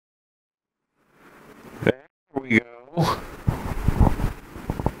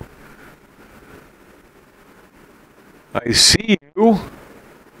I see you.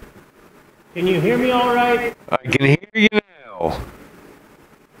 Can you hear me all right? I can hear you now.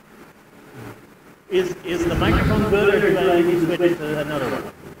 Is the microphone good, or do I need to switch to another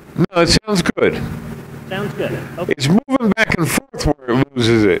one? No, it sounds good. Sounds good. Okay. It's moving back and forth where it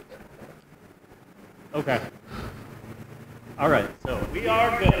loses it. Okay. All right, so we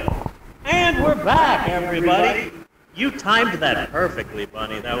are good. And we're back, everybody. You timed that perfectly,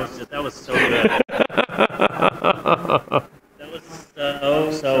 Bunny. That was so good. That was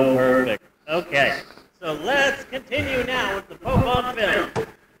so perfect. Okay, so let's continue now with the Pope on film.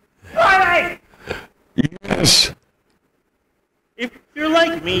 All right. Yes. If you're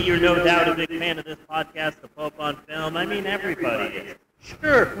like me, you're no doubt a big fan of this podcast, the Pope on Film. I mean, everybody is.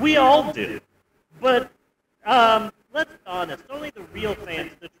 Sure, we all do. But let's be honest, only the real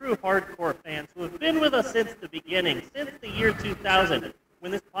fans, the true hardcore fans who have been with us since the beginning, since the year 2000,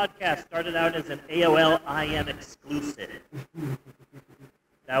 when this podcast started out as an AOL IM exclusive.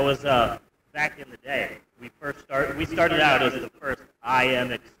 That was back in the day. We started out as the first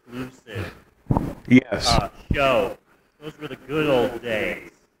IM exclusive show. Those were the good old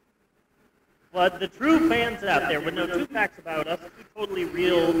days. But the true fans out there would know two facts about us,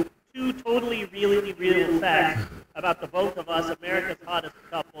 two totally really real facts about the both of us, America's hottest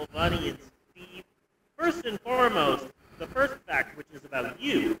couple, Bunny and Steve. First and foremost, the first fact, which is about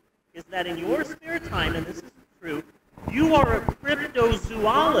you, is that in your spare time, and this is true, you are a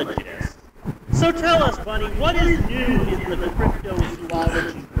cryptozoologist. So tell us, Bunny, what is new in the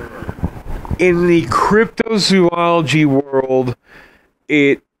cryptozoology world? In the cryptozoology world,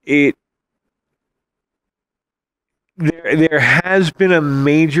 there has been a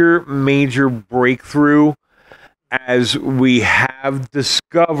major breakthrough as we have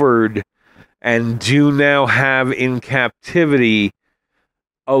discovered and do now have in captivity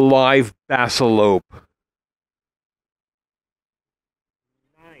a live basilope.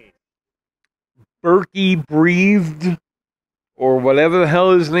 Nice. Berkey breathed, or whatever the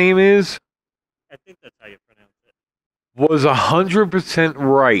hell his name is. I think that's how you pronounce it. Was 100%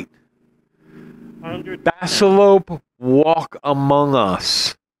 right. 100%. Basilope walk among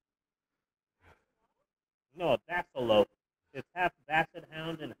us. No, a basilope. It's half basset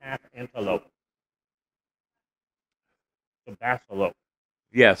hound and half antelope. The basilope.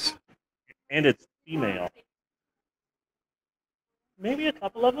 Yes. And it's female. Maybe a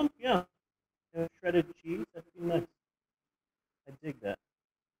couple of them, yeah. Shredded cheese, that'd be nice. I dig that.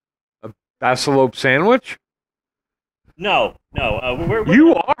 A basilope sandwich? No.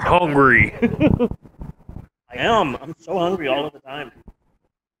 You are hungry. I am. I'm so hungry all of the time.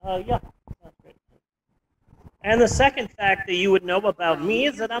 Yeah. That's great. And the second fact that you would know about me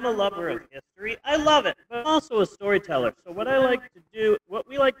is that I'm a lover of history. I love it, but I'm also a storyteller. So what we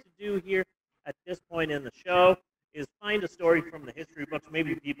like to do here at this point in the show is find a story from the history books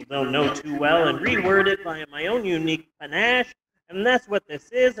maybe people don't know too well and reword it by my own unique panache. And that's what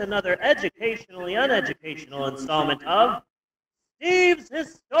this is, another educationally uneducational installment of Steve's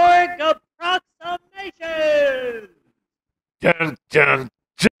Historic Approximations! Dun, dun,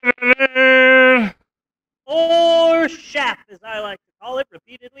 dun. Or SHAP, as I like to call it,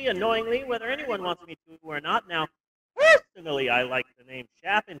 repeatedly, annoyingly, whether anyone wants me to or not. Now, personally, I like the name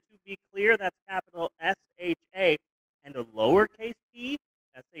SHAP, and to be clear, that's capital S-H-A and a lowercase p,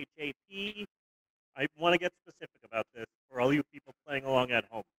 S-H-A-P. I want to get specific about this for all you people playing along at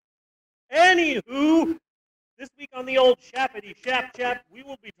home. Anywho, this week on the old Shappity Shap Chap, we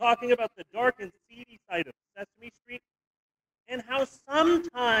will be talking about the dark and seedy side of Sesame Street and how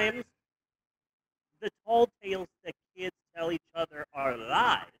sometimes the tall tales that kids tell each other are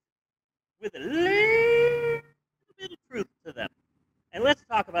lies with a little bit of truth to them. And let's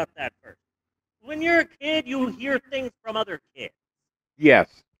talk about that first. When you're a kid, you hear things from other kids.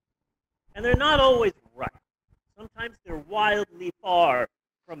 Yes. And they're not always right. Sometimes they're wildly far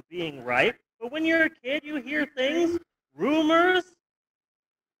from being right. But when you're a kid, you hear things, rumors,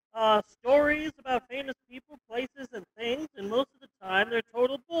 stories about famous people, places, and things, and most of the time they're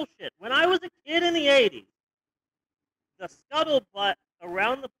total bullshit. When I was a kid in the 80s, the scuttlebutt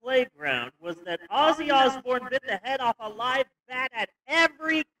around the playground was that Ozzy Osbourne bit the head off a live bat at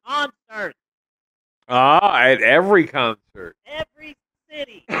every concert. At every concert. Every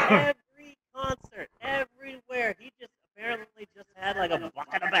city, every concert, everywhere. He just apparently just had like a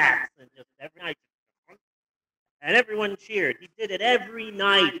bucket of bats and just every night. And everyone cheered. He did it every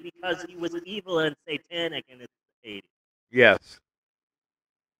night because he was evil and satanic in his 80s. Yes.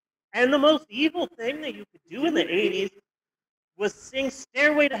 And the most evil thing that you could do in the 80s was sing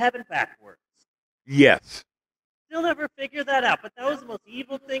Stairway to Heaven backwards. Yes. Still never figured that out, but that was the most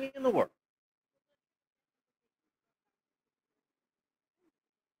evil thing in the world.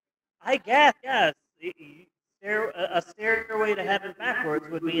 I guess, yes. A stairway to heaven backwards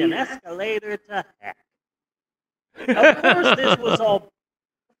would be an escalator to heck. Of course, this was all.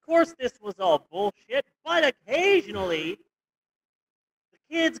 Of course, this was all bullshit. But occasionally, the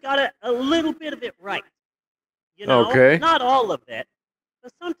kids got a little bit of it right. You know, Okay. not all of it,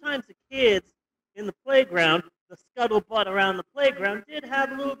 but sometimes the kids in the playground, the scuttlebutt around the playground, did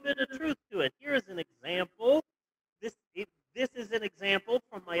have a little bit of truth to it. Here's an example. This is an example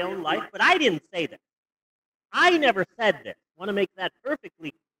from my own life, but I didn't say this. I never said this. I want to make that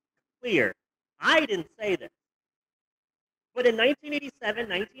perfectly clear. I didn't say this. But in 1987,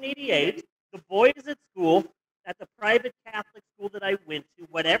 1988, the boys at school, at the private Catholic school that I went to,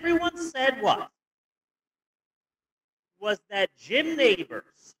 what everyone said was that Jim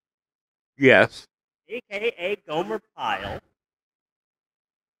Neighbors, Yes. a.k.a. Gomer Pyle,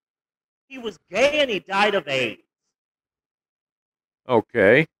 he was gay and he died of AIDS.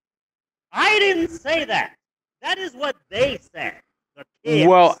 Okay. I didn't say that. That is what they said. The kids.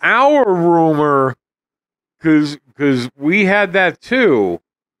 Well, our rumor, because we had that too,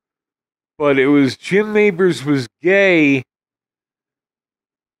 but it was Jim Neighbors was gay,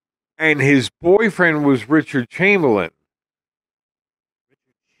 and his boyfriend was Richard Chamberlain.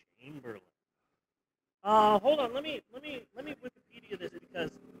 Richard Chamberlain. Hold on. Let me Wikipedia this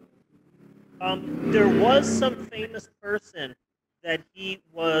because there was some famous person that he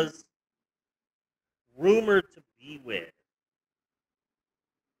was rumored to be with.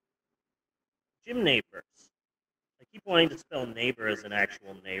 Jim Neighbors. I keep wanting to spell neighbor as an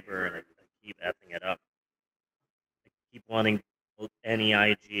actual neighbor, and I keep effing it up. I keep wanting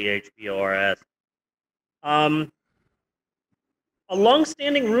Neightbors. A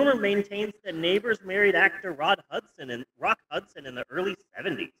long-standing rumor maintains that Neighbors married actor Rock Hudson in the early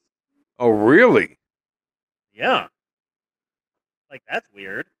 70s. Oh, really? Yeah. Like, that's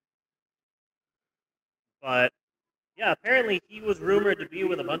weird. But, yeah, apparently he was rumored to be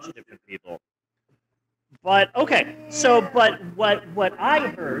with a bunch of different people. But, okay, so, but what I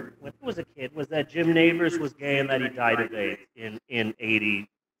heard when I was a kid was that Jim Neighbors was gay and that he died of AIDS in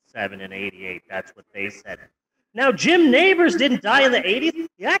 87 and 88. That's what they said. Now, Jim Neighbors didn't die in the 80s.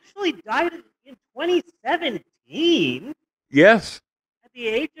 He actually died in 2017. Yes. At the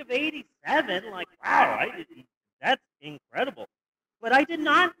age of 87. Like, wow, that's incredible. But I did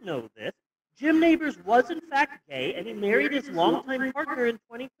not know this. Jim Neighbors was, in fact, gay, and he married his longtime partner in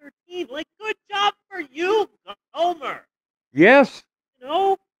 2013. Like, good job for you, Gomer. Yes. You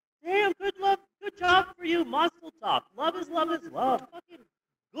know? Damn, good job for you, Mazel Tov. Love is love is love. Fucking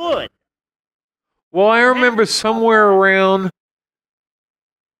good. Well, I remember somewhere around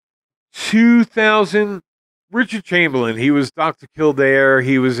 2000, Richard Chamberlain, he was Dr. Kildare,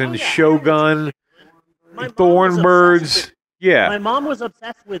 he was in Shogun, Thornbirds. Yeah. My mom was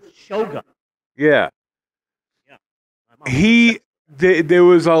obsessed with Shogun. Yeah. Yeah. There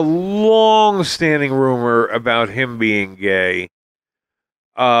was a long-standing rumor about him being gay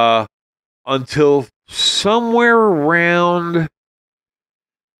until somewhere around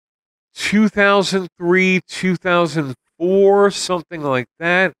 2003, 2004, something like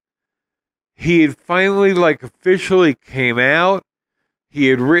that. He had finally, like, officially came out. He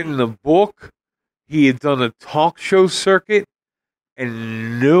had written a book. He had done a talk show circuit,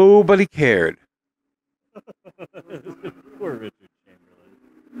 and nobody cared. Poor Richard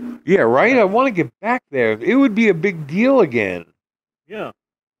Chamberlain. Yeah, right? I want to get back there. It would be a big deal again. Yeah.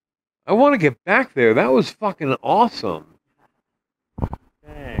 I want to get back there. That was fucking awesome.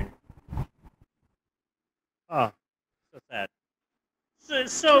 Dang. Oh, so sad.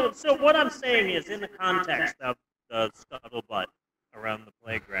 So what I'm saying is, in the context of the scuttlebutt around the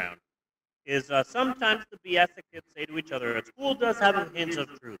playground, is sometimes the BS that kids say to each other at school does have a hint of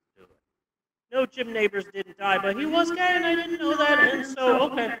truth to it. No, Jim Neighbors didn't die, but he was gay, and I didn't know that, and so,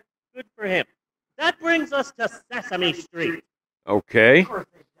 okay, good for him. That brings us to Sesame Street. Okay.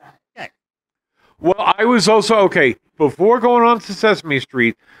 Okay. Well, I was also, okay, before going on to Sesame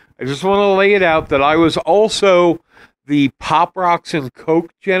Street, I just want to lay it out that I was also the Pop Rocks and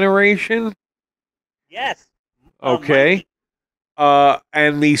Coke generation. Yes. Okay.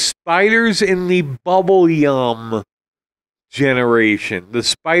 And the Spiders in the Bubble Yum generation. The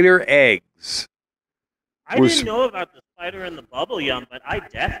Spider Eggs. I didn't know about the spider and the bubble yum, but I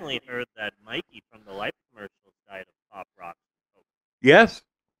definitely heard that Mikey from the Life commercials died of Pop Rocks and Coke. Yes.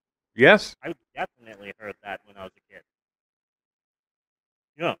 Yes. I definitely heard that when I was a kid.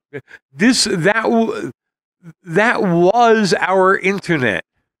 Yeah. That was our internet.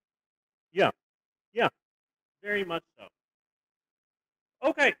 Yeah. Yeah. very much so.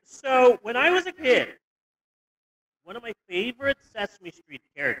 Okay, so when I was a kid, one of my favorite Sesame Street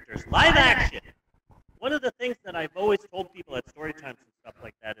characters, live action. One of the things that I've always told people at story times and stuff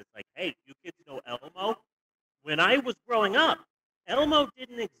like that is like, hey, you kids know Elmo? When I was growing up, Elmo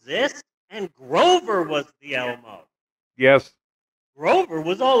didn't exist, and Grover was the Elmo. Yes. Grover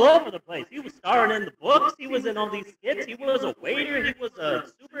was all over the place. He was starring in the books. He was in all these skits. He was a waiter. He was a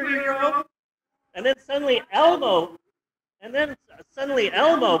superhero. And then suddenly Elmo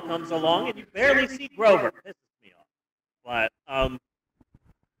comes along, and you barely see Grover. Pisses me off. But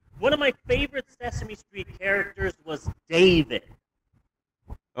one of my favorite Sesame Street characters was David.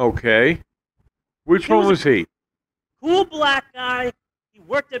 Okay. Which one was he? Cool black guy. He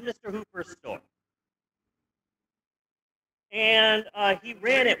worked at Mr. Hooper's store. And he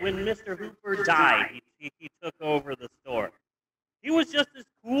ran it when Mr. Hooper died. He took over the store. He was just this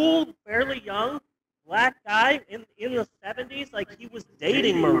cool, fairly young black guy in the 70s. Like, he was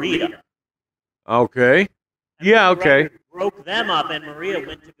dating Maria. Okay. And Yeah, okay. Broke them up, and Maria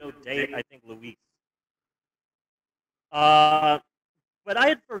went to go date, I think, Luis. But I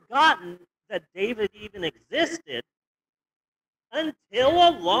had forgotten that David even existed until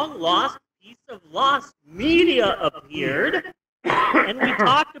a long-lost piece of lost media appeared. And we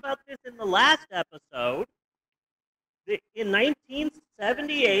talked about this in the last episode. In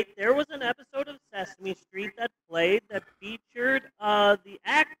 1978, there was an episode of Sesame Street that played that featured the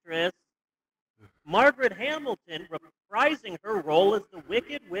actress Margaret Hamilton reprising her role as the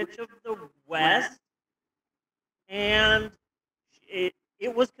Wicked Witch of the West. And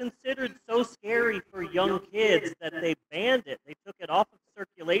it was considered so scary for young kids that they banned it. They took it off of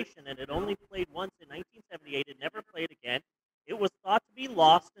circulation, and it only played once in 1978. It never played again. It was thought to be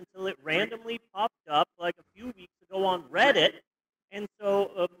lost until it randomly popped up like a few weeks ago on Reddit. And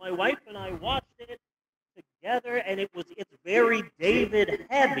so my wife and I watched it together, and it's very David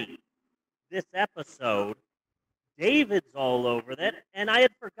heavy, this episode. David's all over that, and I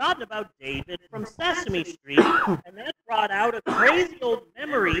had forgotten about David from Sesame Street, and that brought out a crazy old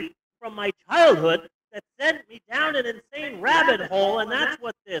memory from my childhood that sent me down an insane rabbit hole, and that's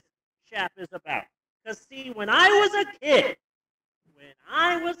what this chap is about. Because, see, when I was a kid,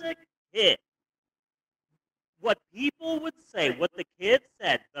 what people would say, what the kids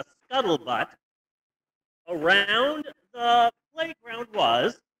said, the scuttlebutt around the playground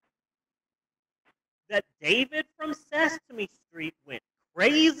was that David from Sesame Street went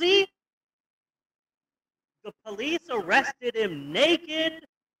crazy. The police arrested him naked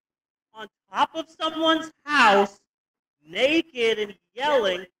on top of someone's house, naked and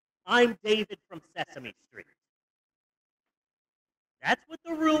yelling, "I'm David from Sesame Street." That's what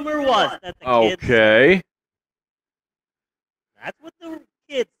the rumor was that the kids said. Okay. That's what the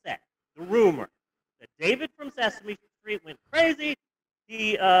kids said. The rumor that David from Sesame Street went crazy.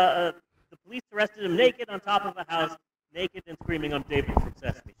 The police arrested him naked on top of a house, naked and screaming, "I'm David from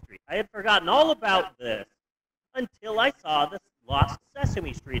Sesame Street." I had forgotten all about this until I saw this Lost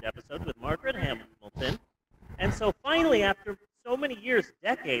Sesame Street episode with Margaret Hamilton. And so finally, after so many years,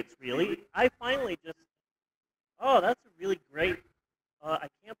 decades really, I finally just, that's a really great, I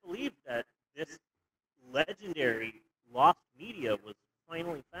can't believe that this legendary lost media was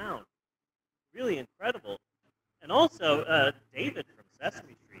finally found. Really incredible. And also, David from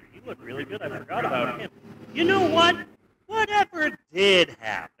Sesame Street, he looked really good. I forgot about him. You know what? Whatever did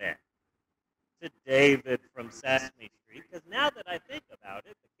happen to David from Sesame Street? Because now that I think about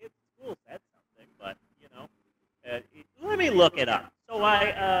it, the kids at school said something, but, let me look it up. So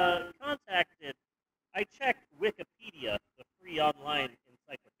I checked Wikipedia, the free online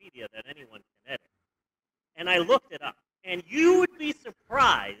encyclopedia that anyone can edit, and I looked it up. And you would be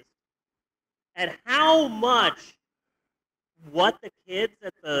surprised at how much what the kids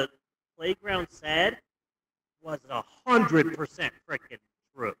at the playground said was 100% freaking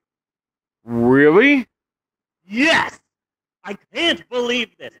true. Really? Yes! I can't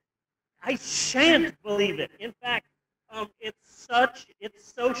believe this. I shan't believe it. In fact, it's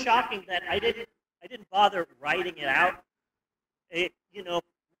so shocking that I didn't bother writing it out.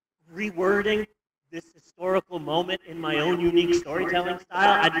 Rewording this historical moment in my own unique storytelling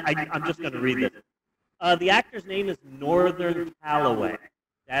style. I'm just going to read this. The actor's name is Northern Calloway.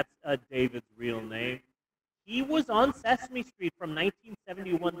 That's David's real name. He was on Sesame Street from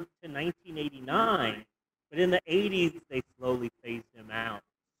 1971 to 1989, but in the 80s, they slowly phased him out.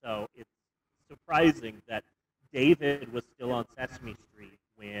 So it's surprising that David was still on Sesame Street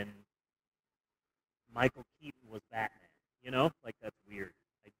when Michael Keaton was Batman. That's weird.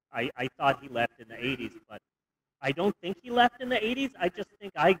 I thought he left in the 80s, but I don't think he left in the 80s. I just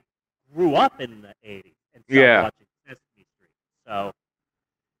think I grew up in the 80s. and stopped Yeah. watching Sesame Street. So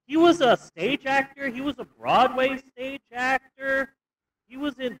he was a stage actor. He was a Broadway stage actor. He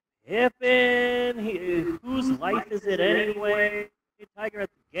was in Pippin. Whose Life Is It Anyway? Tiger at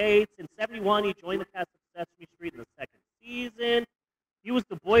the Gates. In '71, he joined the cast of Sesame Street in the second season. He was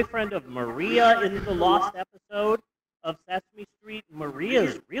the boyfriend of Maria in the lost episode of Sesame Street. Maria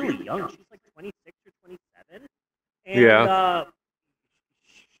is really young. She's like 26 or 27. And Yeah.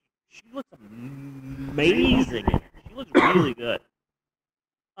 she looks amazing in it. She looks really good.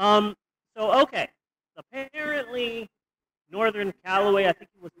 So okay. Apparently, Northern Calloway, I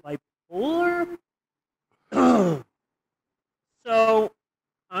think he was bipolar. So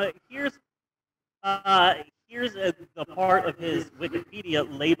here's the part of his Wikipedia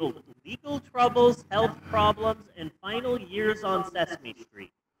labeled legal troubles, health problems, and final years on Sesame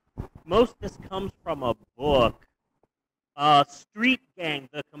Street. Most of this comes from a book, Street Gang: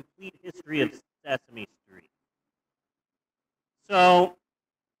 The Complete History of Sesame Street. So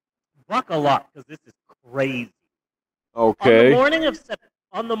buckle up, because this is crazy. Okay.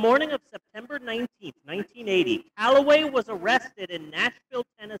 On the morning of September 19th, 1980, Calloway was arrested in Nashville,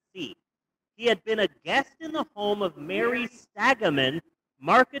 Tennessee. He had been a guest in the home of Mary Stagaman,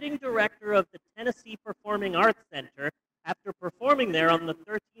 marketing director of the Tennessee Performing Arts Center, after performing there on the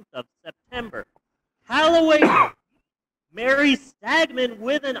 13th of September. Calloway Mary Stagman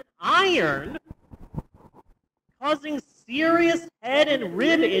with an iron, causing serious head and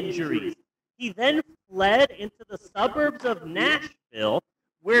rib injuries. He then fled into the suburbs of Nashville,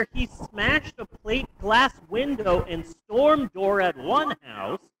 where he smashed a plate glass window and storm door at one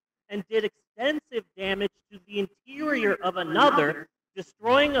house and did extensive damage to the interior of another,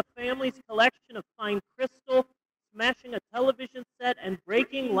 destroying a family's collection of fine crystal, smashing a television set, and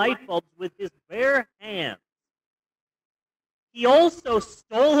breaking light bulbs with his bare hands. He also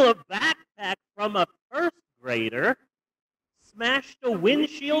stole a backpack from a first grader, smashed a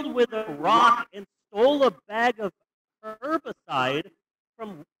windshield with a rock, and stole a bag of herbicide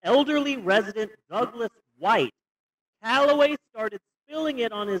from elderly resident Douglas White. Calloway started spilling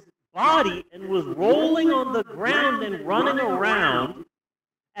it on his body and was rolling on the ground and running around,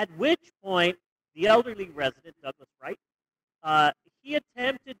 at which point the elderly resident, Douglas White, he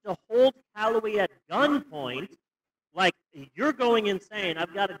attempted to hold Calloway at gunpoint, like, you're going insane,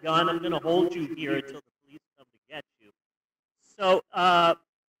 I've got a gun, I'm going to hold you here until the police come to get you. So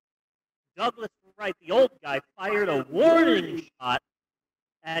Douglas Wright, the old guy, fired a warning shot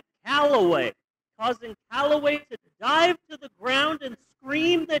at Calloway, causing Calloway to dive to the ground and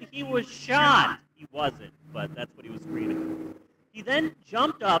scream that he was shot. He wasn't, but that's what he was screaming. He then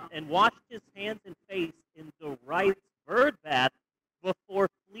jumped up and washed his hands and face in the Wright's bird bath before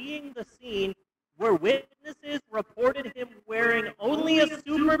fleeing the scene, where witnesses reported him wearing only a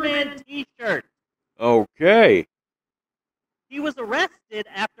Superman t-shirt. Okay. He was arrested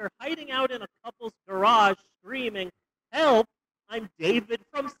after hiding out in a couple's garage screaming, "Help, I'm David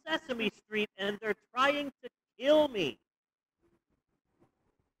from Sesame Street and they're trying to kill me."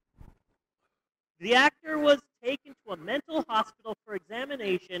 The actor was taken to a mental hospital for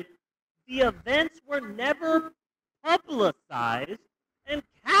examination. The events were never publicized, and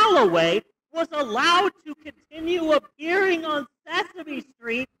Calloway was allowed to continue appearing on Sesame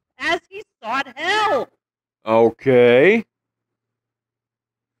Street as he sought help. Okay.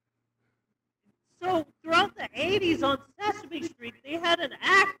 So throughout the 80s on Sesame Street, they had an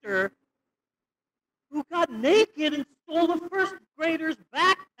actor who got naked and stole the first grader's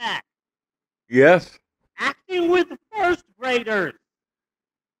backpack, Yes. acting with first graders.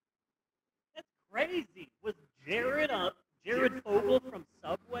 That's crazy. Was Jared Fogle from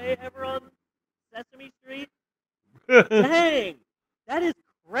Subway ever on Sesame Street? Dang, that is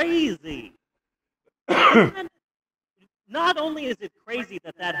crazy. And not only is it crazy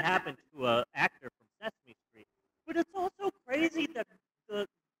that that happened to an actor from Sesame Street, but it's also crazy that the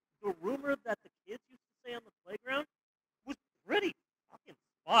rumor that the kids used to say on the playground was pretty fucking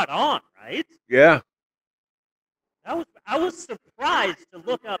spot on, right? Yeah. I was surprised to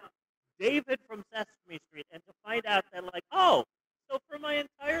look up David from Sesame Street and to find out that, like, oh, so for my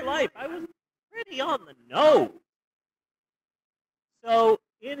entire life I was pretty on the nose. So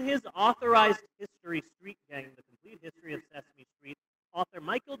in his authorized history, Street Gang: The Complete History of Sesame Street, author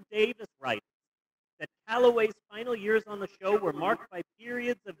Michael Davis writes that Calloway's final years on the show were marked by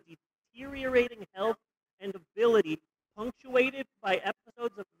periods of deteriorating health and ability, punctuated by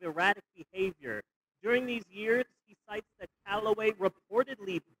episodes of erratic behavior. During these years, he cites that Calloway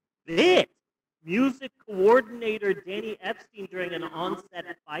reportedly bit music coordinator Danny Epstein during an on-set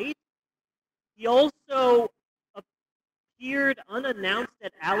fight. He also appeared unannounced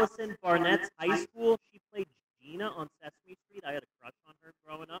at Allison Barnett's high school. She played Tina on Sesame Street. I had a crush on her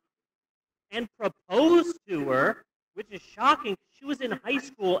growing up. And proposed to her, which is shocking. She was in high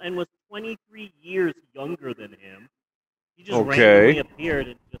school and was 23 years younger than him. He just randomly appeared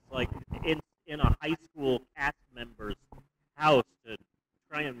and just like in a high school cast member's house to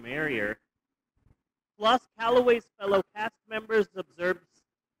try and marry her. Plus, Calloway's fellow cast members observed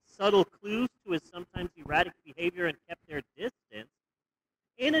subtle clues to his sometimes erratic behavior and kept their distance.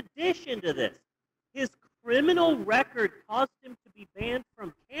 In addition to this, his criminal record caused him to be banned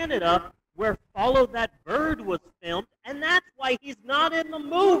from Canada, where Follow That Bird was filmed, and that's why he's not in the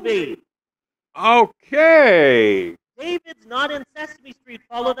movie. Okay. David's not in Sesame Street,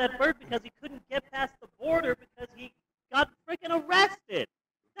 Follow That Bird, because he couldn't get past the border because he got freaking arrested.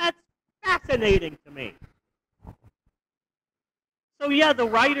 That's fascinating to me. So yeah, the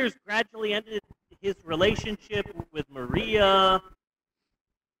writers gradually ended his relationship with Maria,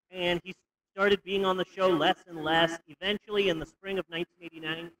 and he started being on the show less and less. Eventually, in the spring of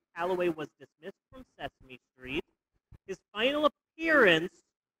 1989, Calloway was dismissed from Sesame Street. His final appearance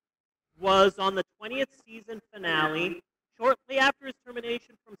was on the 20th season finale. Shortly after his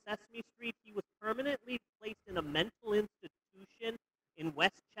termination from Sesame Street, he was permanently placed in a mental institution in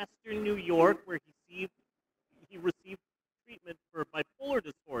Westchester, New York, where he received treatment for bipolar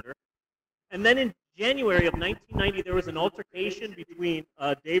disorder. And then in January of 1990, there was an altercation between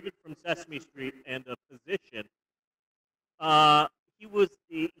David from Sesame Street and a physician.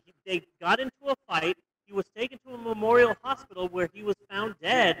 They got into a fight. He was taken to a memorial hospital where he was found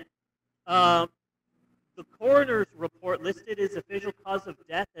dead. The coroner's report listed his official cause of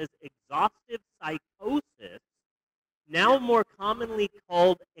death as exhaustive psychosis, now more commonly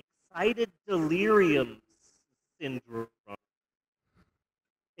called excited delirium syndrome,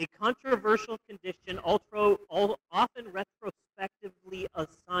 a controversial condition often retrospectively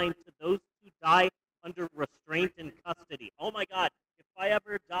assigned to those who die under restraint in custody. Oh my God, if I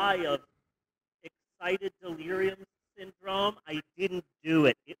ever die of excited delirium syndrome, I didn't do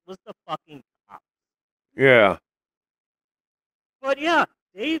it. It was the fucking cops. Yeah. But yeah,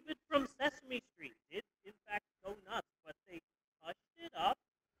 David from Sesame Street did in fact go nuts, but they hushed it up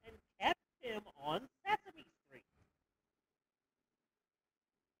and kept him on Sesame Street.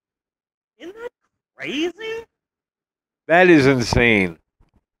 Isn't that crazy? That is insane.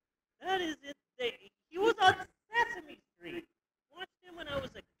 That is insane. He was on Sesame Street. Watched him when I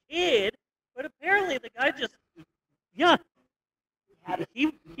was a kid, but apparently the guy just, yeah,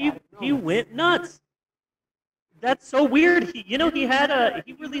 he went nuts. That's so weird. He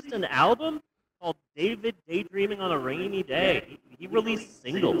released an album called David Daydreaming on a Rainy Day. He released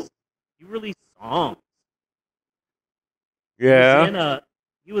singles. He released songs. Yeah.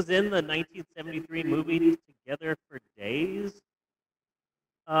 He was in the 1973 movie Together for Days.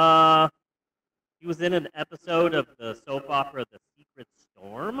 He was in an episode of the soap opera The Secret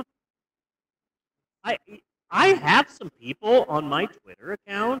Storm. I have some people on my Twitter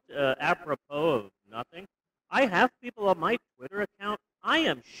account, apropos of nothing. I have people on my Twitter account. I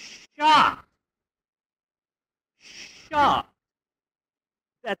am shocked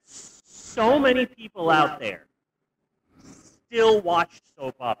that so many people out there still watch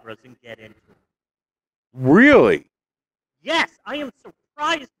soap operas and get into them. Really? Yes, I am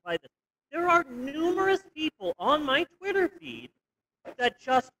surprised by this. There are numerous people on my Twitter feed that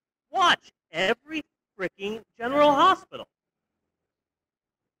just watch every freaking General Hospital.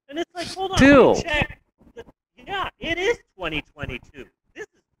 And it's like, hold on, let me check. Yeah, it is 2022. This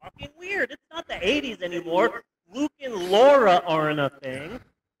is fucking weird. It's not the 80s anymore. Luke and Laura aren't a thing.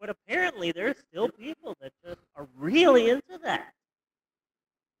 But apparently there's still people that just are really into that.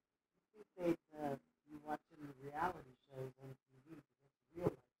 I think you watching the reality shows on TV.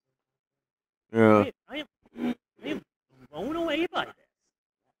 Real life. Yeah. I am blown away by this.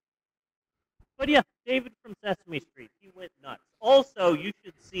 But yeah, David from Sesame Street, he went nuts. Also, you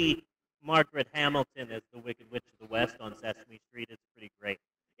should see Margaret Hamilton as the Wicked Witch of the West on Sesame Street. It's pretty great.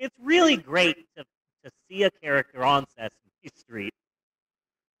 It's really great to see a character on Sesame Street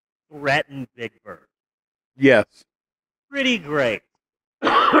threaten Big Bird. Yes. Pretty great.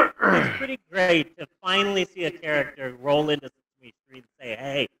 It's pretty great to finally see a character roll into Sesame Street and say,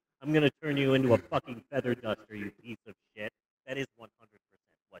 hey, I'm going to turn you into a fucking feather duster, you piece of shit. That is 100%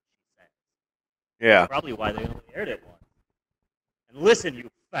 what she said. Yeah. That's probably why they only aired it once. And listen, you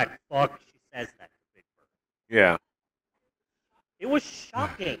fat fuck, she says that to Big Bird. Yeah. It was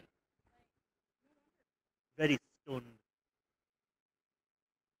shocking. Very stunned.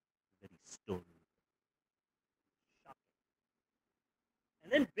 Very stunned. Shocking.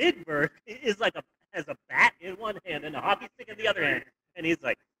 And then Big Bird is like has a bat in one hand and a hockey stick in the other hand. And he's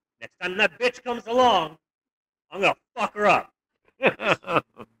like, next time that bitch comes along, I'm going to fuck her up.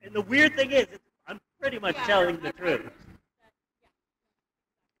 And the weird thing is, I'm pretty much telling the truth.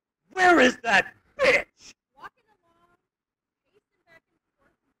 Where is that bitch?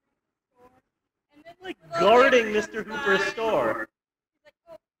 Like guarding Mr. Hooper's store.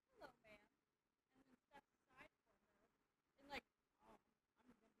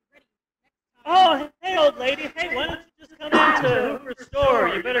 Oh, hey, old lady. Hey, why don't you just come into Hooper's store?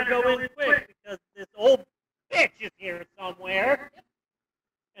 You better go in quick because this old bitch is here somewhere.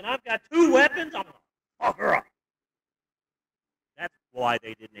 And I've got 2 weapons. I'm going to fuck her up. That's why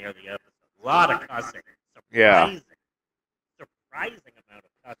they didn't air the episode. A lot of cussing. Surprising. Surprising amount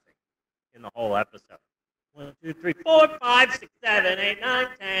of cussing in the whole episode. 1, 2, 3, 4, 5, 6, 7, 8, 9,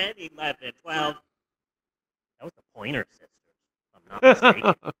 10, 11, 12. That was the Pointer Sisters, if I'm not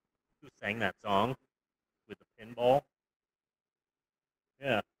mistaken. Who sang that song with the pinball?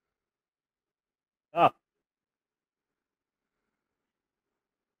 Yeah. Oh.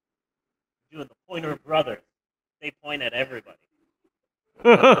 Doing the Pointer Brothers. They point at everybody.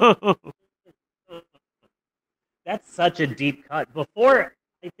 That's such a deep cut. Before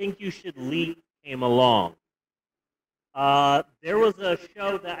I Think You Should Leave came along, there was a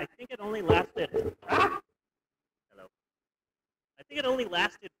show that I think it only lasted. Hello. I think it only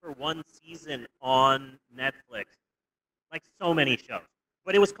lasted for 1 season on Netflix, like so many shows.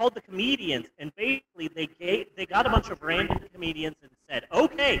 But it was called The Comedians, and basically they got a bunch of random comedians and said,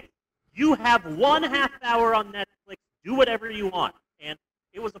 "Okay, you have 1 half hour on Netflix. Do whatever you want." And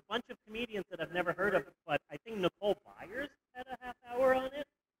it was a bunch of comedians that I've never heard of, but I think Nicole Byers had a half hour on it.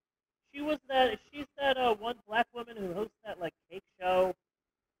 She's that one black woman who hosts that like cake show.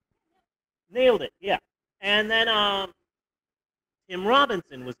 Nailed it, yeah. And then Tim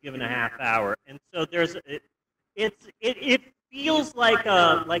Robinson was given a half hour, and so it feels like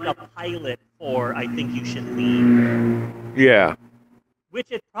a pilot for I Think You Should Leave. Yeah.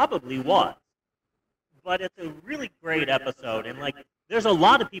 Which it probably was. But it's a really great episode, and like there's a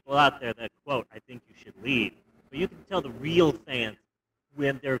lot of people out there that quote I Think You Should Leave, but you can tell the real fans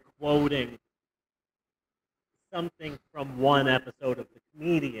when they're quoting something from one episode of The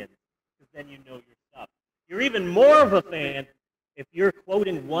Comedian, because then you know your stuff. You're even more of a fan if you're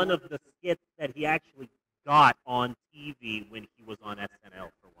quoting one of the skits that he actually got on TV when he was on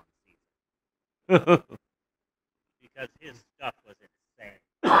SNL for 1 season. Because his stuff was insane.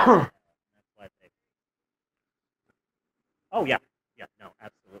 That's why they... Oh, yeah. Yeah, no,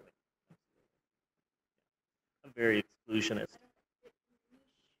 absolutely. I'm very exclusionist.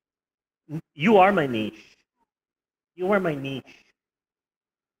 You are my niche. You are my niche.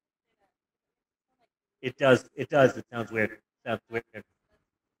 It does. It does. It sounds weird. Sounds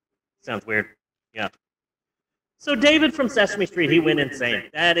weird. Yeah. So David from Sesame Street, he went insane.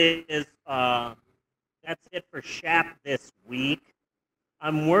 That is, that's it for Shap this week.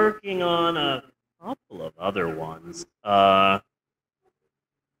 I'm working on a couple of other ones. I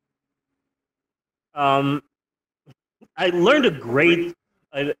learned a great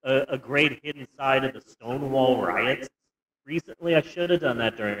hidden side of the Stonewall riots recently. I should have done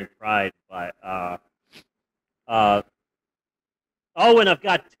that during Pride, but oh, and I've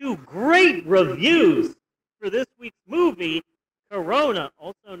got 2 great reviews for this week's movie, Corona,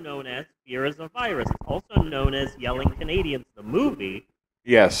 also known as Fear is a Virus, also known as Yelling Canadians, the movie.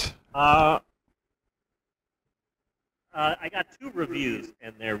 Yes. I got 2 reviews,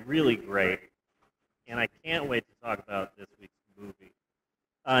 and they're really great, and I can't wait to talk about this week's movie.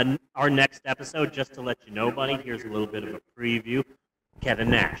 Our next episode, just to let you know, buddy, here's a little bit of a preview. Kevin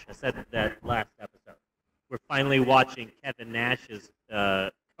Nash. I said that last episode. We're finally watching Kevin Nash's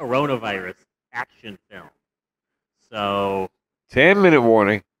coronavirus action film. So... 10-minute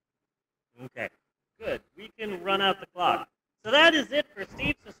warning. Okay, good. We can run out the clock. So that is it for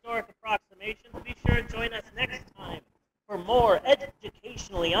Steve's Historic Approximations. Be sure to join us next time for more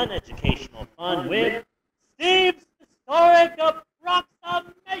educationally uneducational fun with Steve's Historic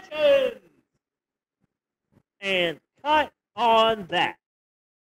Approximations. And cut.